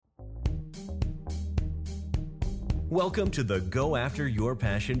Welcome to the Go After Your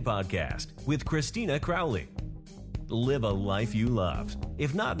Passion podcast with Christina Crowley. Live a life you love.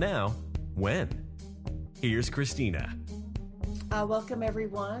 If not now, when? Here's Christina. Welcome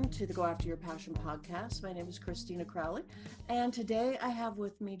everyone to the Go After Your Passion podcast. My name is Christina Crowley, and today I have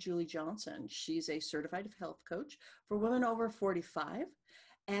with me Julie Johnson. She's a certified health coach for women over 45.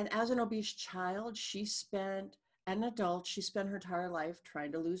 And as an obese child, she spent her entire life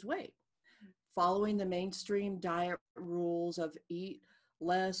trying to lose weight, following the mainstream diet rules of eat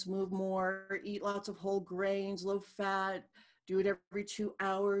less, move more, eat lots of whole grains, low fat, do it every 2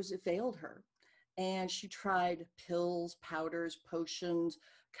 hours. It failed her. And she tried pills, powders, potions,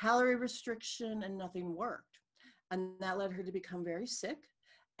 calorie restriction, and nothing worked. And that led her to become very sick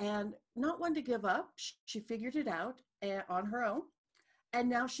and not one to give up. She figured it out on her own. And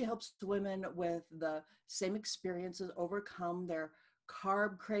now she helps women with the same experiences overcome their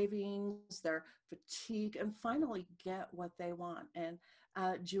carb cravings, their fatigue, and finally get what they want. And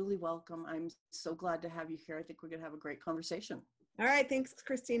Julie, welcome. I'm so glad to have you here. I think we're going to have a great conversation. All right. Thanks,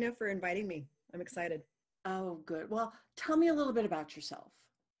 Christina, for inviting me. I'm excited. Oh, good. Well, tell me a little bit about yourself.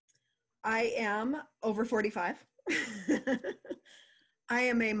 I am over 45. I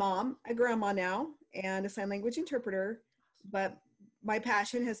am a mom, a grandma now, and a sign language interpreter, but my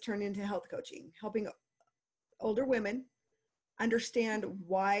passion has turned into health coaching, helping older women understand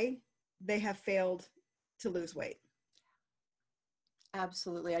why they have failed to lose weight.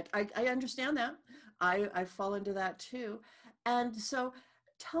 Absolutely. I understand that. I fall into that too. And so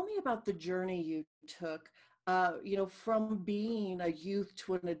tell me about the journey you took, from being a youth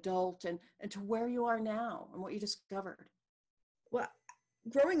to an adult and to where you are now and what you discovered. Well,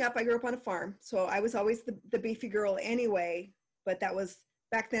 growing up, I grew up on a farm. So I was always the beefy girl anyway, but that was,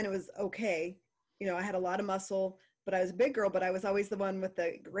 back then it was okay. You know, I had a lot of muscle, but I was a big girl, but I was always the one with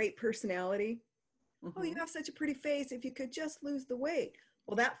the great personality. Mm-hmm. Oh, you have such a pretty face. If you could just lose the weight.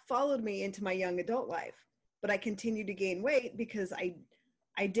 Well, that followed me into my young adult life, but I continued to gain weight because I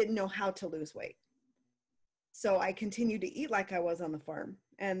didn't know how to lose weight. So I continued to eat like I was on the farm,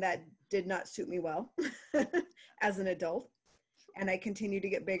 and that did not suit me well as an adult. And I continued to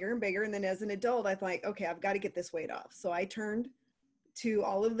get bigger and bigger. And then as an adult, I thought, okay, I've got to get this weight off. So I turned to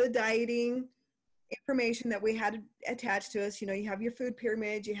all of the dieting information that we had attached to us. You know, you have your food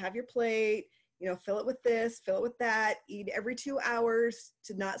pyramid, you have your plate, fill it with this, fill it with that, eat every 2 hours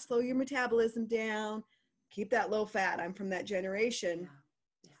to not slow your metabolism down, keep that low fat. I'm from that generation.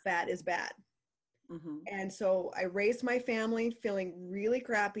 Yeah. Fat is bad. Mm-hmm. And so I raised my family feeling really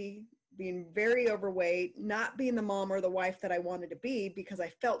crappy, being very overweight, not being the mom or the wife that I wanted to be because I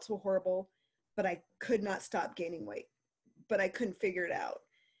felt so horrible, but I could not stop gaining weight, but I couldn't figure it out.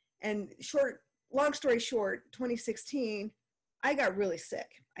 And long story short, 2016, I got really sick.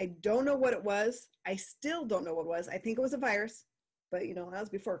 I don't know what it was. I still don't know what it was. I think it was a virus, but that was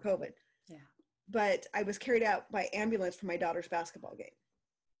before COVID. Yeah. But I was carried out by ambulance for my daughter's basketball game.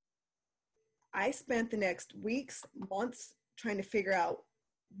 I spent the next weeks, months trying to figure out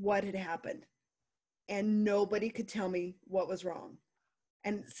what had happened. And nobody could tell me what was wrong.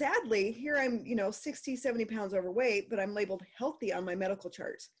 And sadly, here I'm, 60, 70 pounds overweight, but I'm labeled healthy on my medical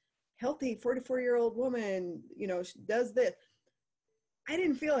charts. Healthy 44-year-old woman, she does this. I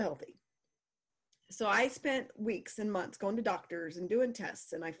didn't feel healthy. So I spent weeks and months going to doctors and doing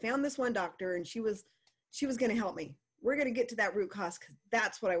tests. And I found this one doctor, and she was going to help me. We're going to get to that root cause because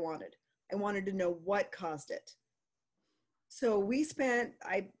that's what I wanted. I wanted to know what caused it. So I spent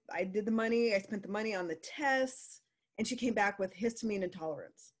the money on the tests, and she came back with histamine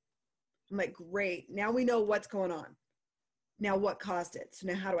intolerance. I'm like, great. Now we know what's going on. Now what caused it? So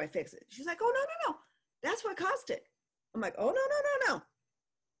now how do I fix it? She's like, oh, no. That's what caused it. I'm like, oh, no.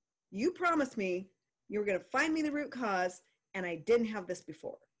 You promised me you were going to find me the root cause, and I didn't have this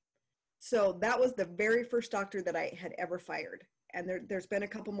before. So that was the very first doctor that I had ever fired. And there's been a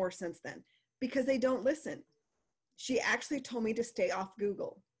couple more since then because they don't listen. She actually told me to stay off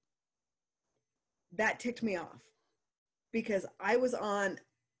Google. That ticked me off because I was on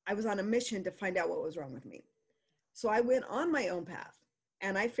a mission to find out what was wrong with me. So I went on my own path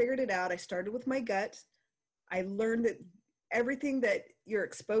and I figured it out. I started with my gut. I learned that everything that you're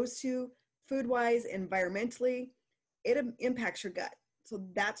exposed to food-wise, environmentally, it impacts your gut. So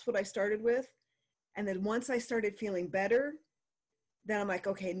that's what I started with. And then once I started feeling better, then I'm like,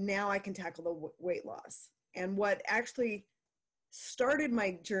 okay, now I can tackle the weight loss. And what actually started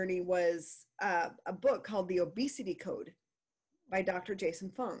my journey was a book called The Obesity Code by Dr. Jason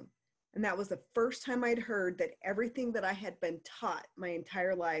Fung. And that was the first time I'd heard that everything that I had been taught my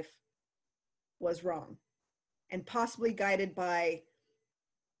entire life was wrong and possibly guided by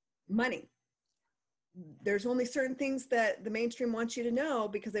money. there's only certain things that the mainstream wants you to know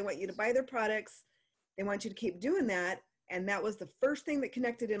because they want you to buy their products. They want you to keep doing that. And that was the first thing that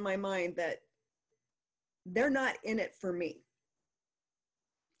connected in my mind, that they're not in it for me.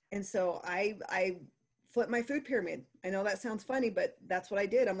 And so I flipped my food pyramid. I know that sounds funny, but that's what I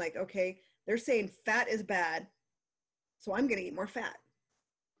did. I'm like, okay, they're saying fat is bad, so I'm going to eat more fat.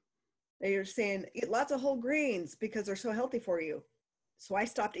 They're saying eat lots of whole grains because they're so healthy for you. So I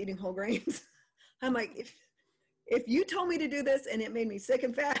stopped eating whole grains. I'm like, if you told me to do this and it made me sick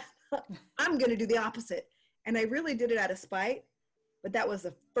and fat, I'm going to do the opposite. And I really did it out of spite, but that was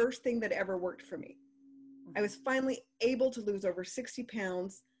the first thing that ever worked for me. I was finally able to lose over 60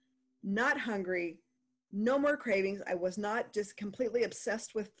 pounds, not hungry, no more cravings. I was not just completely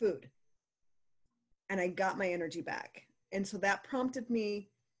obsessed with food. And I got my energy back. And so that prompted me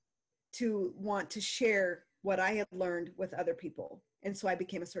to want to share what I had learned with other people. And so I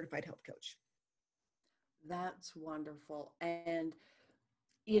became a certified health coach. That's wonderful. And,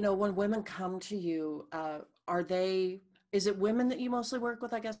 when women come to you, is it women that you mostly work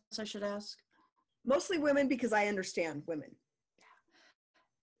with? I guess I should ask. Mostly women, because I understand women.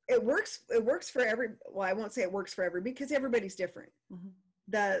 It works for I won't say it works for everybody because everybody's different. Mm-hmm.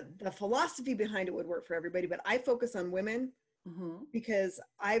 The philosophy behind it would work for everybody, but I focus on women because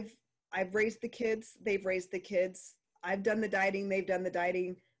I've raised the kids, they've raised the kids. I've done the dieting, they've done the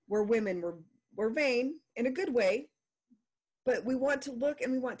dieting. We're women, we're vain in a good way, but we want to look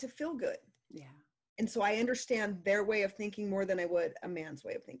and we want to feel good. Yeah. And so I understand their way of thinking more than I would a man's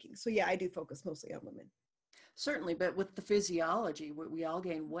way of thinking. So yeah, I do focus mostly on women. Certainly, but with the physiology, we all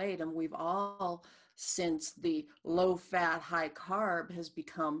gain weight, and we've all, since the low fat, high carb has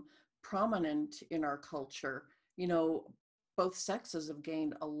become prominent in our culture, both sexes have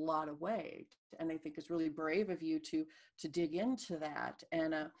gained a lot of weight. And I think it's really brave of you to dig into that.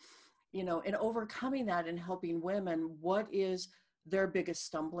 And, in overcoming that and helping women, what is their biggest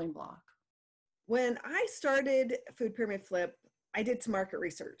stumbling block? When I started Food Pyramid Flip, I did some market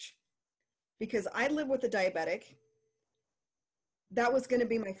research because I live with a diabetic. That was going to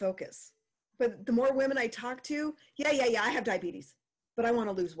be my focus. But the more women I talked to, yeah, I have diabetes, but I want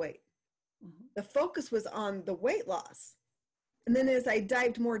to lose weight. Mm-hmm. The focus was on the weight loss. And then as I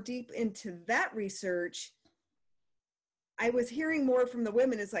dived more deep into that research, I was hearing more from the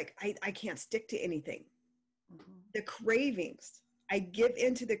women. It's like, I can't stick to anything. Mm-hmm. The cravings, I give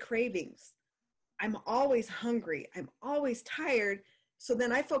into the cravings. I'm always hungry. I'm always tired. So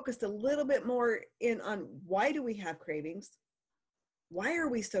then I focused a little bit more in on why do we have cravings? Why are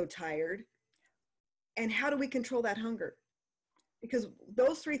we so tired? And how do we control that hunger? Because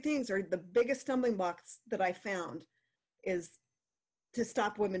those three things are the biggest stumbling blocks that I found, is to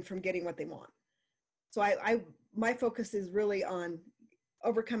stop women from getting what they want. So my focus is really on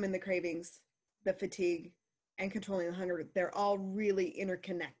overcoming the cravings, the fatigue, and controlling the hunger. They're all really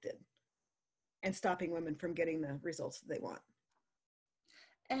interconnected, and stopping women from getting the results that they want.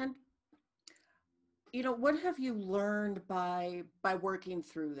 And, what have you learned by working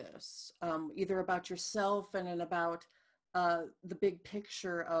through this, either about yourself and then about the big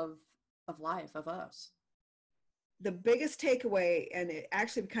picture of life, of us? The biggest takeaway, and it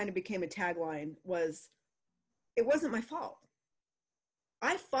actually kind of became a tagline, was it wasn't my fault.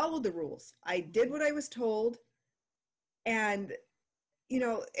 I followed the rules. I did what I was told. And,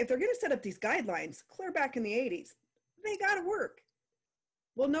 if they're going to set up these guidelines clear back in the 80s, they got to work.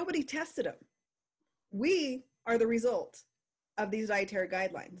 Well, nobody tested them. We are the result of these dietary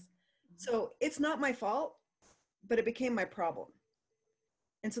guidelines. So it's not my fault, but it became my problem.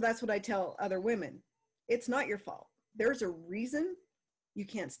 And so that's what I tell other women. It's not your fault. There's a reason you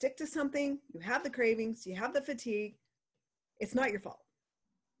can't stick to something. You have the cravings, you have the fatigue. It's not your fault.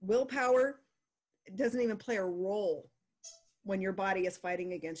 Willpower doesn't even play a role when your body is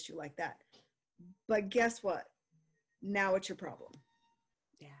fighting against you like that. But guess what? Now it's your problem.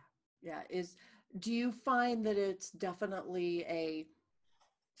 Yeah. Do you find that it's definitely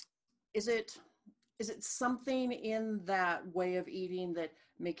is it something in that way of eating that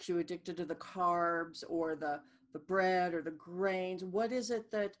makes you addicted to the carbs or the bread or the grains? What is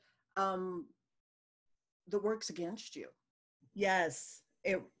it that works against you? Yes.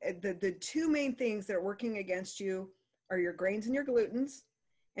 The two main things that are working against you are your grains and your glutens.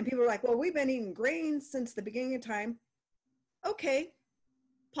 And people are like, well, we've been eating grains since the beginning of time. Okay,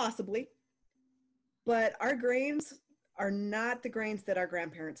 possibly. But our grains are not the grains that our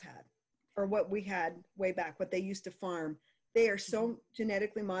grandparents had, or what we had way back, what they used to farm. They are so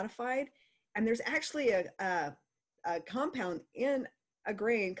genetically modified. And there's actually a compound in a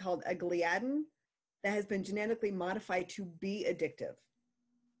grain called a gliadin that has been genetically modified to be addictive.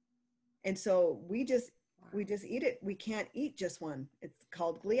 And so we just eat it. We can't eat just one. It's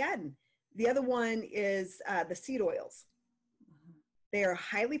called gliadin. The other one is the seed oils. Mhm. They are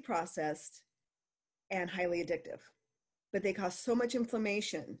highly processed and highly addictive, but they cause so much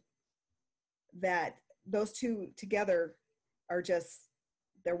inflammation that those two together are just,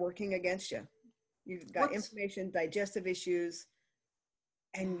 they're working against you. You've got What's inflammation, digestive issues,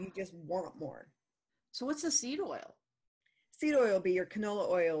 and yeah. you just want more. So what's the seed oil? Seed oil be your canola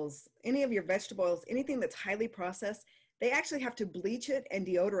oils, any of your vegetable oils, anything that's highly processed. They actually have to bleach it and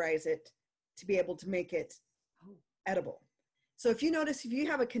deodorize it to be able to make it Oh, edible. So if you notice, if you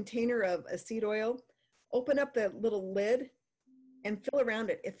have a container of a seed oil, open up the little lid and fill around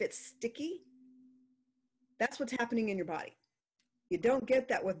it. If it's sticky, that's what's happening in your body. You don't get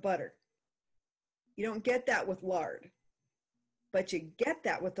that with butter. You don't get that with lard, but you get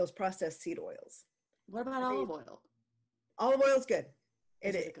that with those processed seed oils. what about olive oil? Olive oil is good.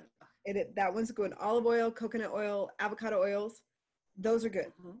 Is it good? That one's good. Olive oil, coconut oil, avocado oils, those are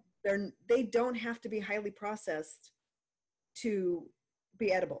good. Mhm. They don't have to be highly processed to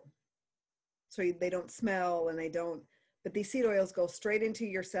be edible. So they don't smell and they don't, but these seed oils go straight into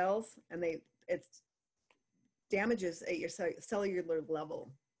your cells and it damages at your cellular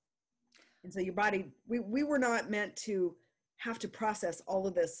level. And so your body, we were not meant to have to process all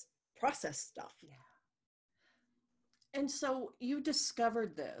of this processed stuff. Yeah. And so you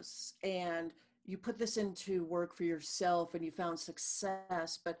discovered this and you put this into work for yourself and you found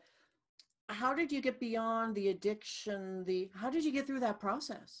success, but how did you get beyond the addiction? How did you get through that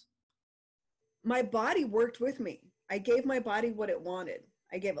process? My body worked with me. I gave my body what it wanted.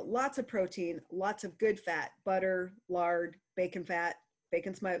 I gave it lots of protein, lots of good fat, butter, lard, bacon fat.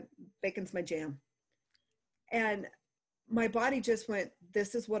 Bacon's my jam. And my body just went,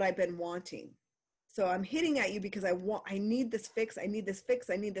 this is what I've been wanting. So I'm hitting at you because I need this fix. I need this fix.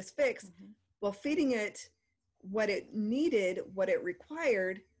 I need this fix. Mhm. Well, feeding it what it needed, what it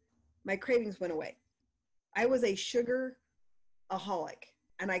required, my cravings went away. I was a sugar-aholic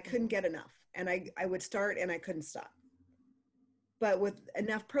and I couldn't get enough. And I would start and I couldn't stop. But with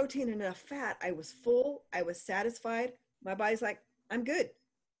enough protein and enough fat, I was full. I was satisfied. My body's like, I'm good.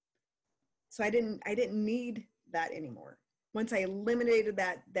 So I didn't need that anymore. Once I eliminated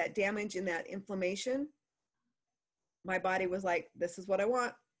that damage and that inflammation, my body was like, this is what I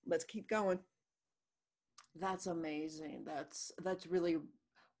want. Let's keep going. That's amazing. That's really,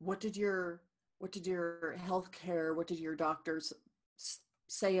 what did your healthcare, what did your doctors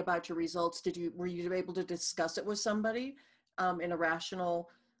say about your results? Were you able to discuss it with somebody in a rational,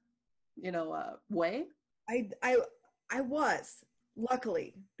 way? I was,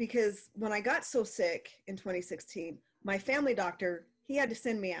 luckily, because when I got so sick in 2016, my family doctor, he had to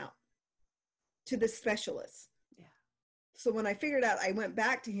send me out to the specialist. Yeah. So when I figured out, I went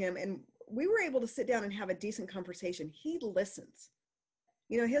back to him and we were able to sit down and have a decent conversation. He listens.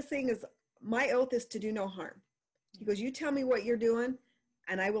 His thing is, my oath is to do no harm. He goes, you tell me what you're doing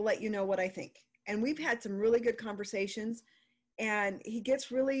and I will let you know what I think. And we've had some really good conversations, and he gets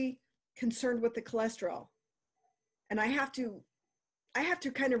really concerned with the cholesterol. And I have to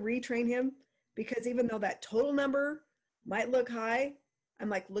kind of retrain him, because even though that total number might look high, I'm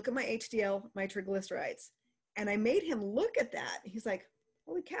like, look at my HDL, my triglycerides. And I made him look at that. He's like,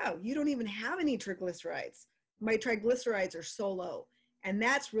 holy cow, you don't even have any triglycerides. My triglycerides are so low. And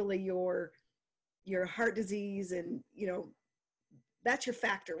that's really your heart disease, and that's your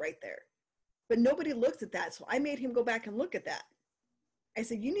factor right there. But nobody looks at that. So I made him go back and look at that. I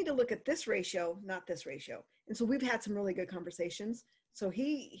said, you need to look at this ratio, not this ratio. And so we've had some really good conversations. So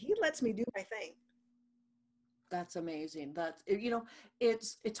he lets me do my thing. That's amazing.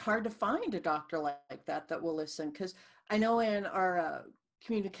 It's hard to find a doctor like that will listen, because I know in our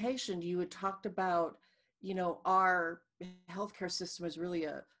communication you had talked about, our healthcare system is really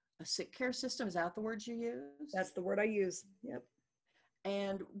a sick care system. Is that the word you use? That's the word I use. Yep.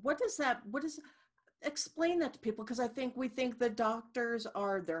 And explain that to people, because I think we think the doctors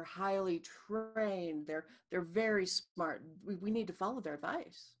they're highly trained, they're very smart. We need to follow their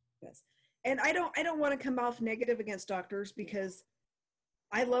advice. Yes. And I don't want to come off negative against doctors, because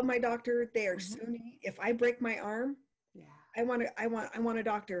I love my doctor. They are so neat. If I break my arm, Yeah. I want a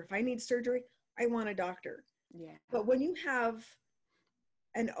doctor. If I need surgery, I want a doctor. Yeah. But when you have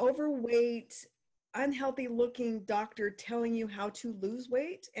an overweight, unhealthy looking doctor telling you how to lose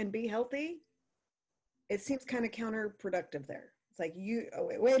weight and be healthy, it seems kind of counterproductive there. It's like,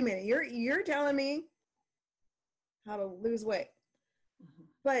 wait a minute, you're telling me how to lose weight. Mm-hmm.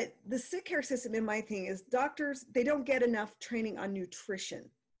 But the sick care system, in my thing, is doctors, they don't get enough training on nutrition.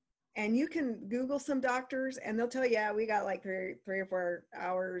 And you can Google some doctors and they'll tell you, yeah, we got like three or 4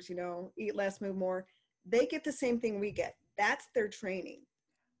 hours, you know, eat less, move more. They get the same thing we get. That's their training,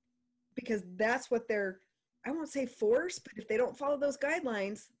 because that's what they're, I won't say force, but if they don't follow those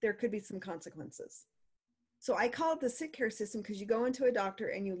guidelines, there could be some consequences. So I call it the sick care system, because you go into a doctor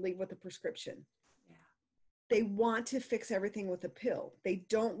and you leave with a prescription. Yeah. They want to fix everything with a pill. They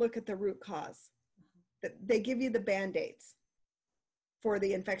don't look at the root cause. They give you the Band-Aids for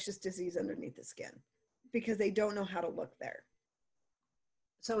the infectious disease underneath the skin, because they don't know how to look there.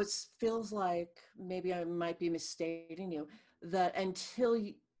 So it feels like, maybe I might be misstating you, that until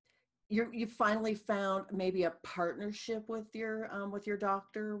you finally found maybe a partnership with your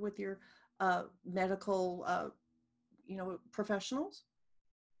doctor, with your medical professionals.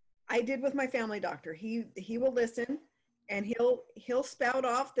 I did with my family doctor. He will listen, and he'll spout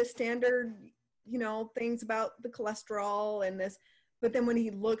off the standard, you know, things about the cholesterol and this. But then when he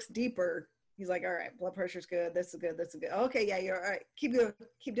looks deeper, he's like, all right, blood pressure's good. This is good. This is good. Okay. Yeah. You're all right. Keep doing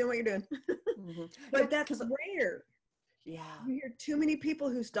what you're doing. Mm-hmm. But that's rare. Yeah. You hear too many people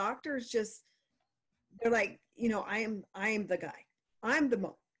whose doctors just, they're like, you know, I am the guy. I'm the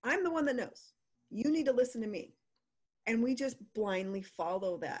one that knows. You need to listen to me. And we just blindly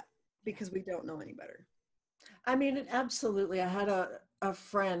follow that because we don't know any better. I mean, absolutely. I had a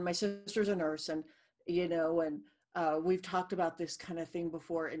friend, my sister's a nurse, and, you know, and we've talked about this kind of thing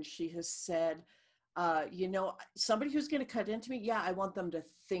before, and she has said, you know, somebody who's going to cut into me, yeah, I want them to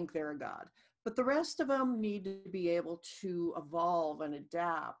think they're a god, but the rest of them need to be able to evolve and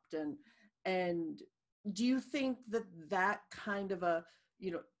adapt. And do you think that kind of a,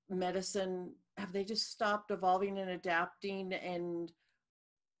 you know, medicine, have they just stopped evolving and adapting, and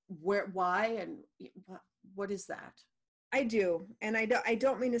why, and what is that? I do. And I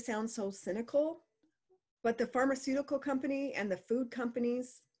don't mean to sound so cynical, but the pharmaceutical company and the food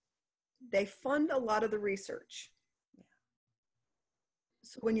companies, they fund a lot of the research. Yeah.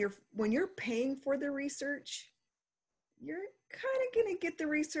 So when you're paying for the research, you're kind of going to get the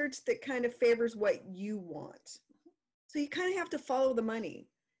research that kind of favors what you want. So you kind of have to follow the money.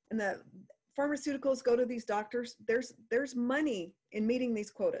 And the pharmaceuticals go to these doctors. There's money in meeting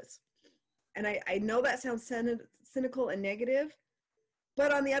these quotas. And I know that sounds cynical and negative,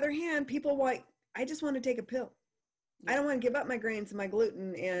 but on the other hand, people want, I just want to take a pill. I don't want to give up my grains and my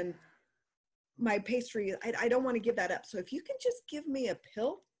gluten and my pastry. I don't want to give that up. So if you can just give me a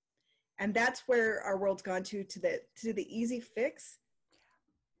pill, and that's where our world's gone to the easy fix,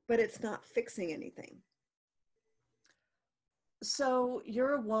 but it's not fixing anything. So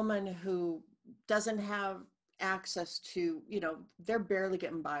you're a woman who doesn't have access to, you know, they're barely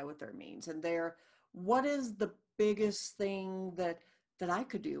getting by with their means, and what is the biggest thing that I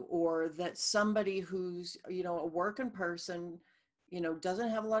could do, or that somebody who's, you know, a working person, you know, doesn't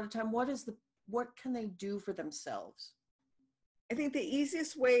have a lot of time, what can they do for themselves? I think the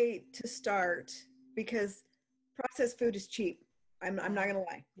easiest way to start, because processed food is cheap. I'm not going to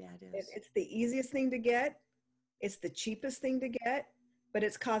lie. Yeah, it is. It's the easiest thing to get. It's the cheapest thing to get, but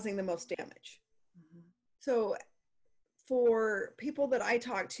it's causing the most damage. Mm-hmm. So for people that I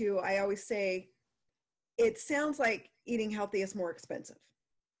talk to, I always say, it sounds like eating healthy is more expensive.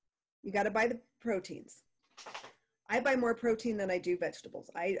 You got to buy the proteins. I buy more protein than I do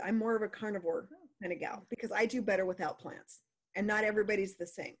vegetables. I'm more of a carnivore kind of gal, because I do better without plants, and not everybody's the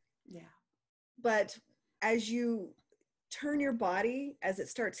same. Yeah. But as you turn your body, as it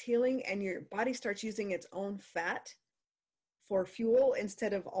starts healing and your body starts using its own fat for fuel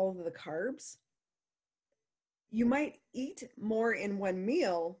instead of all of the carbs, you might eat more in one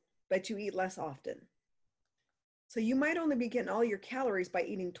meal, but you eat less often. So you might only be getting all your calories by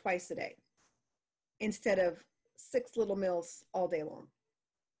eating twice a day instead of 6 little meals all day long.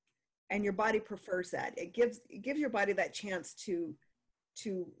 And your body prefers that. It gives your body that chance to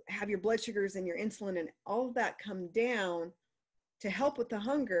have your blood sugars and your insulin and all of that come down to help with the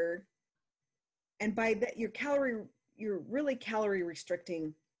hunger. And by that, you're really calorie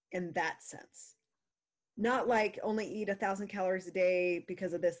restricting in that sense. Not like only eat 1,000 calories a day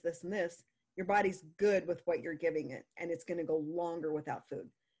because of this, this, and this. Your body's good with what you're giving it, and it's going to go longer without food.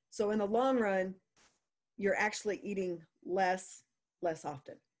 So in the long run, you're actually eating less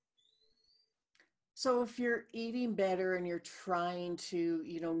often. So if you're eating better and you're trying to,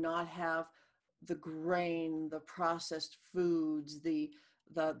 you know, not have the grain, the processed foods, the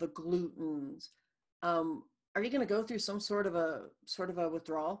glutens, are you going to go through some sort of a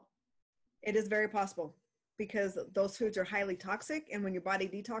withdrawal? It is very possible, because those foods are highly toxic, and when your body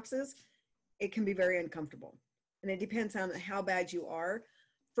detoxes, it can be very uncomfortable. And it depends on how bad you are.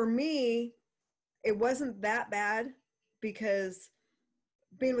 For me, it wasn't that bad, because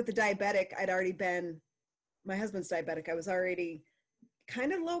being with the diabetic, my husband's diabetic. I was already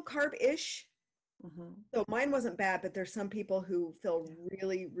kind of low carb-ish. Mm-hmm. So mine wasn't bad, but there's some people who feel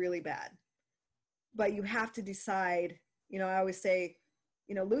really, really bad. But you have to decide, I always say,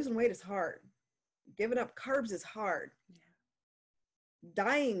 losing weight is hard. Giving up carbs is hard. Yeah.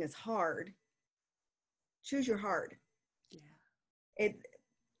 Dying is hard. Choose your hard. Yeah.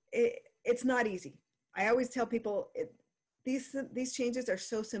 It's not easy. I always tell people these changes are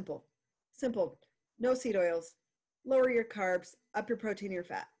so simple. Simple. No seed oils, lower your carbs, up your protein, your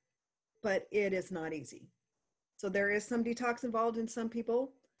fat. But it is not easy. So there is some detox involved in some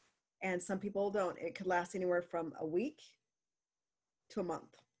people, and some people don't. It could last anywhere from a week to a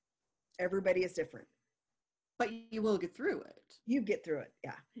month. Everybody is different. But you will get through it. You get through it,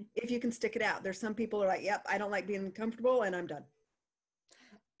 yeah. If you can stick it out. There's some people who are like, yep, I don't like being uncomfortable, and I'm done.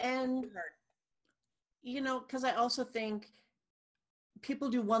 And, because I also think people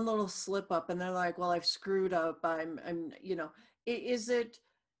do one little slip up and they're like, well, I've screwed up. Is it,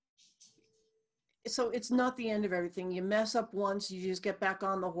 so it's not the end of everything. You mess up once, you just get back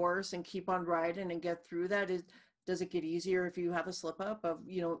on the horse and keep on riding and get through that. Does it get easier if you have a slip up of,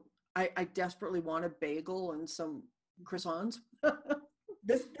 I desperately want a bagel and some croissants?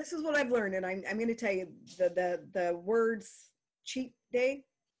 This is what I've learned, and I'm going to tell you the words cheat day.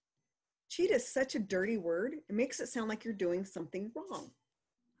 Cheat is such a dirty word. It makes it sound like you're doing something wrong.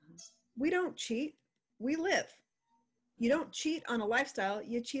 We don't cheat. We live. You don't cheat on a lifestyle.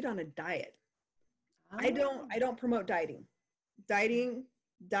 You cheat on a diet. Oh. I don't promote dieting.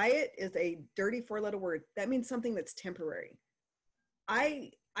 Diet is a dirty 4-letter word. That means something that's temporary.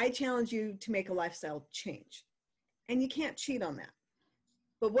 I challenge you to make a lifestyle change, and you can't cheat on that.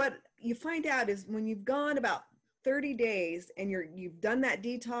 But what you find out is when you've gone about 30 days and you've done that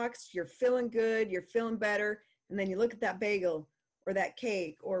detox, you're feeling good, you're feeling better, and then you look at that bagel or that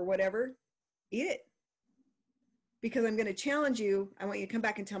cake or whatever, eat it. Because I'm going to challenge you. I want you to come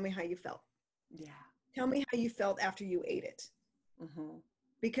back and tell me how you felt. Yeah. Tell me how you felt after you ate it. Mm-hmm.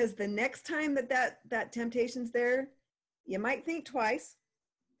 Because the next time that temptation's there, you might think twice,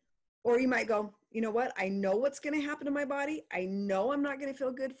 or you might go, you know what? I know what's going to happen to my body. I know I'm not going to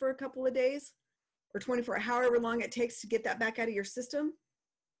feel good for a couple of days or 24, however long it takes to get that back out of your system.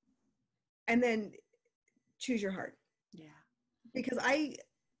 And then choose your heart. Yeah. Because I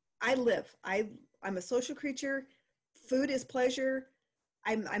live. I'm a social creature. Food is pleasure.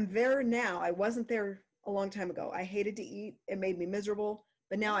 I'm there now. I wasn't there a long time ago. I hated to eat. It made me miserable.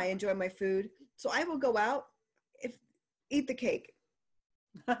 But now I enjoy my food. So I will go out, eat the cake.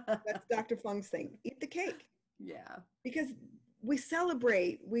 That's Dr. Fung's thing. Eat the cake. Yeah. Because we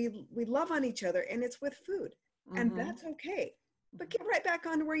celebrate, we love on each other, and it's with food. Mm-hmm. And that's okay. But get right back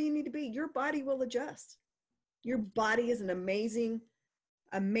on to where you need to be. Your body will adjust. Your body is an amazing,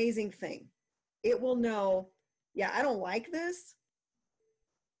 amazing thing. It will know, yeah, I don't like this.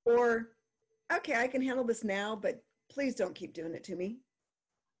 Or, okay, I can handle this now, but please don't keep doing it to me.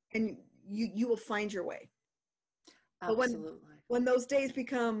 And you will find your way. Absolutely. But when those days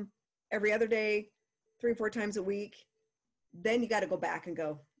become every other day, 3 or 4 times a week, then you got to go back and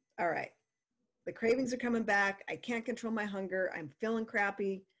go, all right, the cravings are coming back. I can't control my hunger. I'm feeling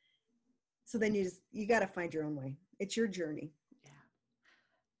crappy. So then you got to find your own way. It's your journey.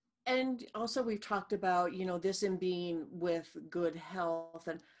 Yeah. And also we've talked about, this in being with good health.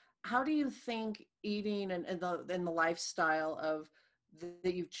 And how do you think eating and the lifestyle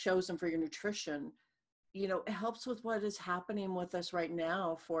that you've chosen for your nutrition, helps with what is happening with us right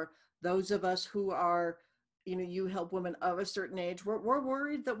now for those of us who are, you help women of a certain age. We're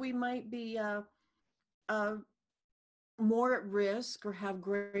worried that we might be more at risk or have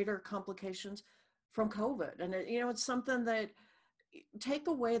greater complications from COVID. And, it's something that take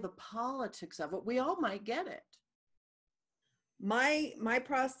away the politics of it. We all might get it. My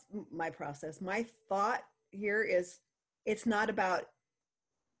process, my thought here is it's not about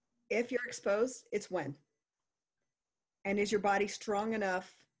if you're exposed, it's when. And is your body strong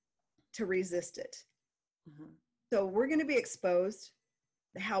enough to resist it? Mm-hmm. So we're going to be exposed.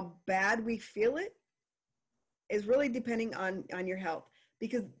 How bad we feel it is really depending on your health.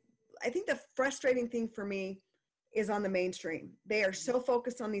 Because I think the frustrating thing for me is on the mainstream. They are so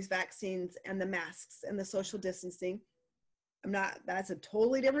focused on these vaccines and the masks and the social distancing. That's a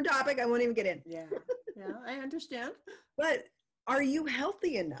totally different topic. I won't even get in. Yeah, I understand. But are you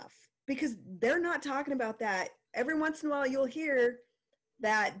healthy enough? Because they're not talking about that. Every once in a while you'll hear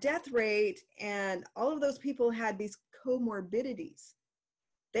that death rate and all of those people had these comorbidities.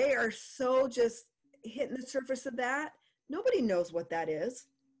 They are so just hitting the surface of that. Nobody knows what that is.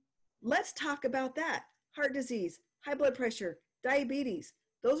 Let's talk about that. Heart disease, high blood pressure, diabetes.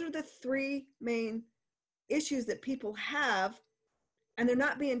 Those are the three main issues that people have, and they're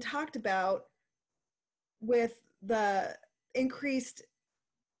not being talked about with the increased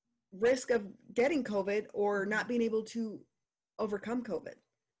risk of getting COVID or not being able to overcome COVID.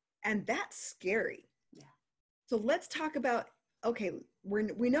 And that's scary. Yeah. So let's talk about, okay,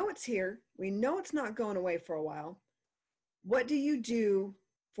 we know it's here. We know it's not going away for a while. What do you do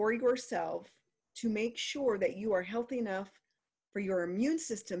for yourself to make sure that you are healthy enough for your immune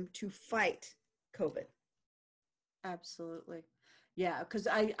system to fight COVID? Absolutely. Yeah, because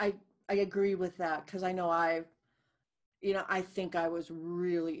I agree with that, because I know I think I was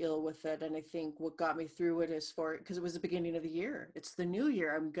really ill with it. And I think what got me through it is because it was the beginning of the year. It's the new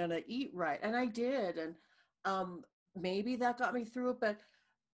year. I'm going to eat right. And I did. And maybe that got me through it. But,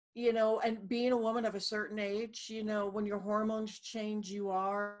 and being a woman of a certain age, when your hormones change,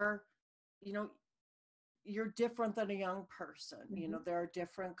 you're different than a young person. Mm-hmm. There are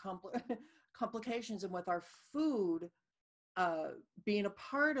different complications. And with our food, being a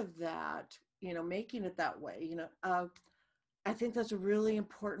part of that, making it that way, I think that's a really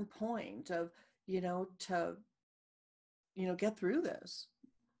important point of, to, get through this.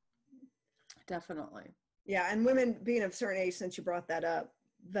 Definitely. Yeah. And women being of a certain age, since you brought that up,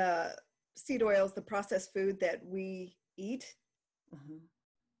 the seed oils, the processed food that we eat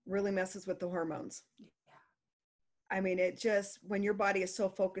really messes with the hormones. Yeah. I mean, it just, when your body is so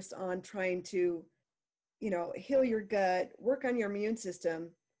focused on trying to, heal your gut, work on your immune system,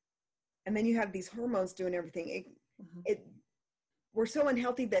 and then you have these hormones doing everything, we're so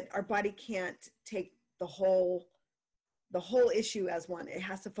unhealthy that our body can't take the whole issue as one. It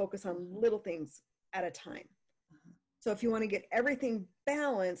has to focus on little things at a time. So if you want to get everything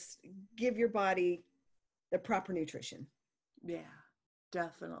balanced, give your body the proper nutrition. Yeah,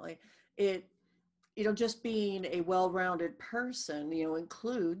 definitely. It, just being a well-rounded person,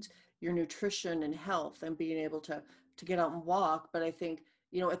 includes your nutrition and health and being able to get out and walk. But I think,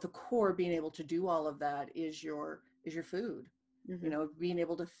 at the core, being able to do all of that is your food. Being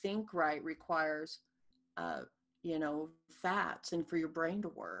able to think right requires, fats and for your brain to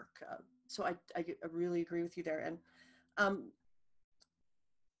work. So I really agree with you there. And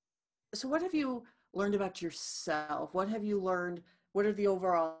so what have you learned about yourself? What have you learned? What are the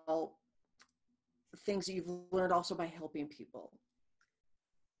overall things that you've learned also by helping people?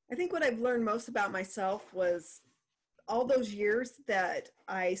 I think what I've learned most about myself was all those years that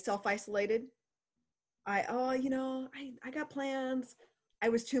I self-isolated. I got plans. I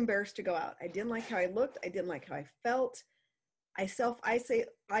was too embarrassed to go out. I didn't like how I looked. I didn't like how I felt. I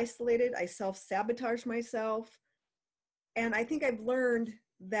self-isolated. I self-sabotaged myself. And I think I've learned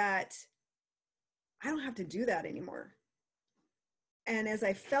that I don't have to do that anymore. And as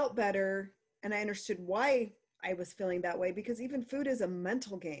I felt better and I understood why I was feeling that way, because even food is a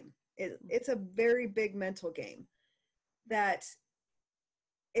mental game. It's a very big mental game, that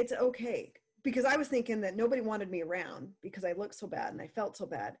it's okay. Because I was thinking that nobody wanted me around because I looked so bad and I felt so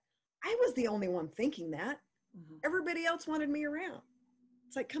bad. I was the only one thinking that. Everybody else wanted me around.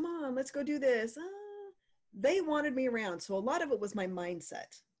 It's like, come on, let's go do this. They wanted me around. So a lot of it was my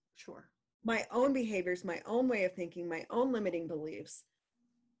mindset. Sure. My own behaviors, my own way of thinking, my own limiting beliefs.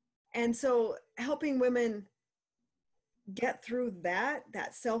 And so helping women get through that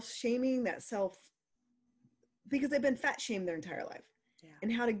self-shaming, because they've been fat shamed their entire life. Yeah.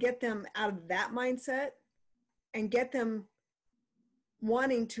 And how to get them out of that mindset and get them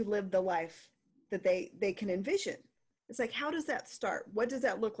wanting to live the life that they can envision. It's like, how does that start? What does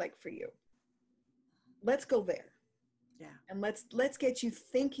that look like for you? Let's go there. Yeah. And let's get you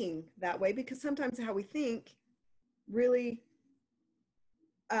thinking that way, because sometimes how we think really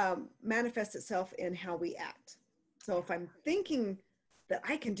manifests itself in how we act. So if I'm thinking that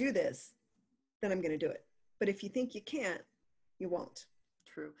I can do this, then I'm going to do it. But if you think you can't, you won't.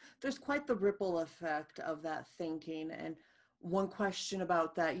 True. There's quite the ripple effect of that thinking. And one question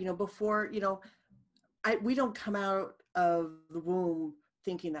about that, before, we don't come out of the womb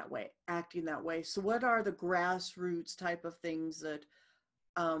thinking that way, acting that way. So what are the grassroots type of things that,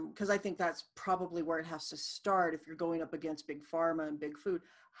 because I think that's probably where it has to start if you're going up against big pharma and big food.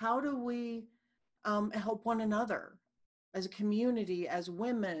 How do we help one another as a community, as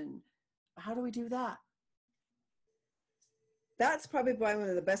women? How do we do that? That's probably one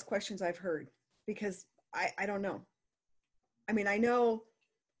of the best questions I've heard, because I don't know. I mean, I know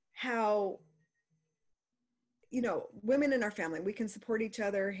how, women in our family, we can support each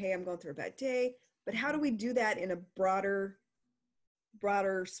other. Hey, I'm going through a bad day. But how do we do that in a broader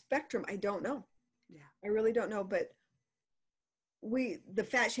spectrum? I don't know. Yeah. I really don't know. But the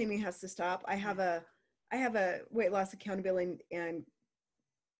fat shaming has to stop. I have a weight loss accountability and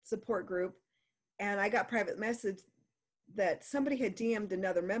support group, and I got private message that somebody had DM'd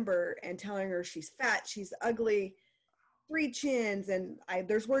another member and telling her she's fat, she's ugly, 3 chins, and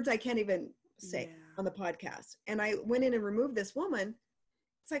there's words I can't even say on the podcast. And I went in and removed this woman.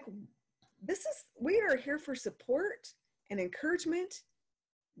 It's like, we are here for support and encouragement.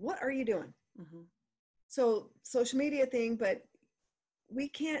 What are you doing? Mm-hmm. So social media thing, but we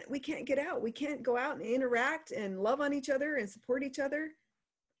can't get out. We can't go out and interact and love on each other and support each other.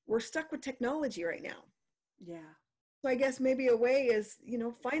 We're stuck with technology right now. Yeah. So I guess maybe a way is,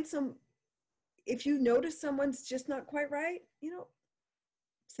 find if you notice someone's just not quite right,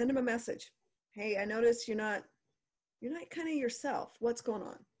 send them a message. Hey, I noticed you're not kind of yourself. What's going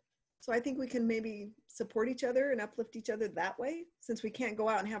on? So I think we can maybe support each other and uplift each other that way, since we can't go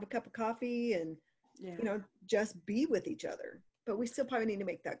out and have a cup of coffee and, just be with each other. But we still probably need to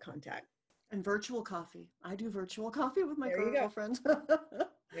make that contact. And virtual coffee. I do virtual coffee with my girlfriends.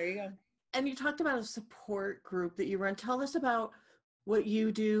 There you go. And you talked about a support group that you run. Tell us about what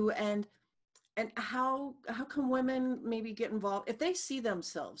you do and how can women maybe get involved if they see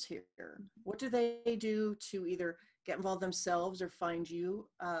themselves here. What do they do to either get involved themselves or find you,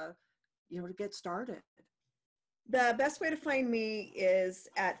 to get started? The best way to find me is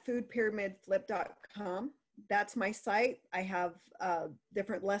at foodpyramidflip.com. That's my site. I have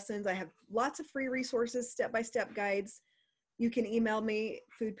different lessons. I have lots of free resources, step-by-step guides. You can email me,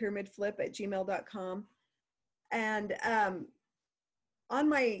 foodpyramidflip@gmail.com. And on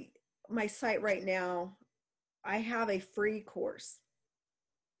my site right now, I have a free course.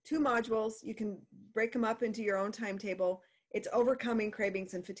 2 modules. You can break them up into your own timetable. It's overcoming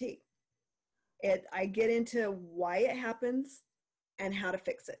cravings and fatigue. I get into why it happens and how to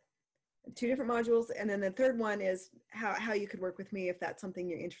fix it. 2 different modules. And then the third one is how you could work with me if that's something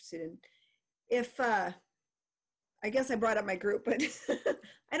you're interested in. If, I guess I brought up my group, but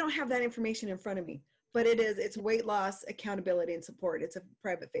I don't have that information in front of me, but it's weight loss, accountability, and support. It's a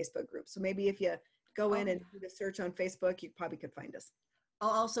private Facebook group. So maybe if you go in and do the search on Facebook, you probably could find us.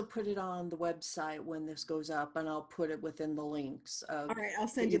 I'll also put it on the website when this goes up, and I'll put it within the links. All right, I'll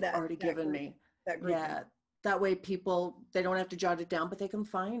send you that. Already that given group, me. That group. Yeah, that way they don't have to jot it down, but they can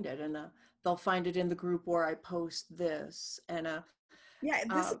find it, and they'll find it in the group where I post this. And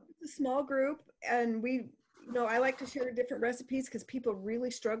this is a small group, and I like to share different recipes because people really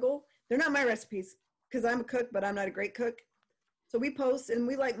struggle. They're not my recipes because I'm a cook, but I'm not a great cook. So we post, and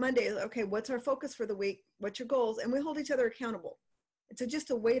we like Monday. Okay, what's our focus for the week? What's your goals? And we hold each other accountable. It's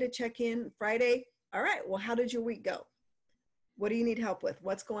just a way to check in. Friday, all right, well, how did your week go? What do you need help with?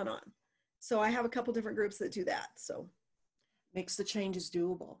 What's going on? So I have a couple different groups that do that. So makes the changes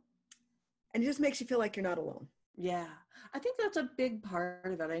doable. And it just makes you feel like you're not alone. Yeah, I think that's a big part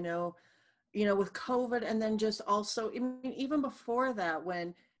of it. I know, with COVID, and then just also, even before that,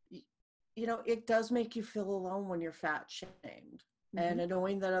 when, it does make you feel alone when you're fat shamed. Mm-hmm. And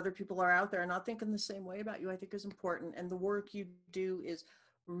knowing that other people are out there and not thinking the same way about you, I think is important. And the work you do is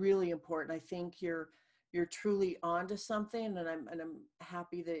really important. I think you're truly onto something, and I'm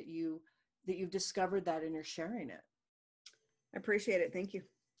happy that you've discovered that and you're sharing it. I appreciate it. Thank you.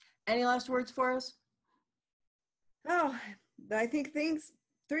 Any last words for us? Oh, I think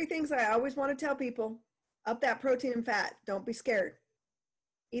 3 things I always want to tell people: up that protein and fat. Don't be scared.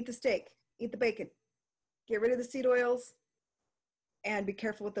 Eat the steak, eat the bacon, get rid of the seed oils, and be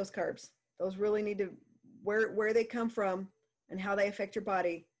careful with those carbs. Those really need to, where they come from and how they affect your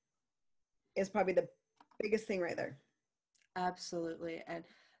body is probably the biggest thing right there. Absolutely. And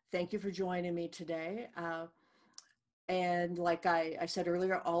thank you for joining me today. And like I said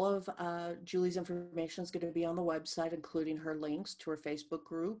earlier, all of Julie's information is going to be on the website, including her links to her Facebook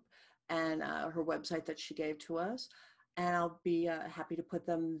group and her website that she gave to us. And I'll be happy to put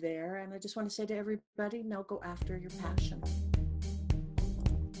them there. And I just want to say to everybody, now go after your passion.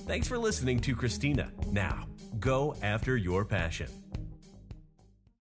 Thanks for listening to Christina. Now, go after your passion.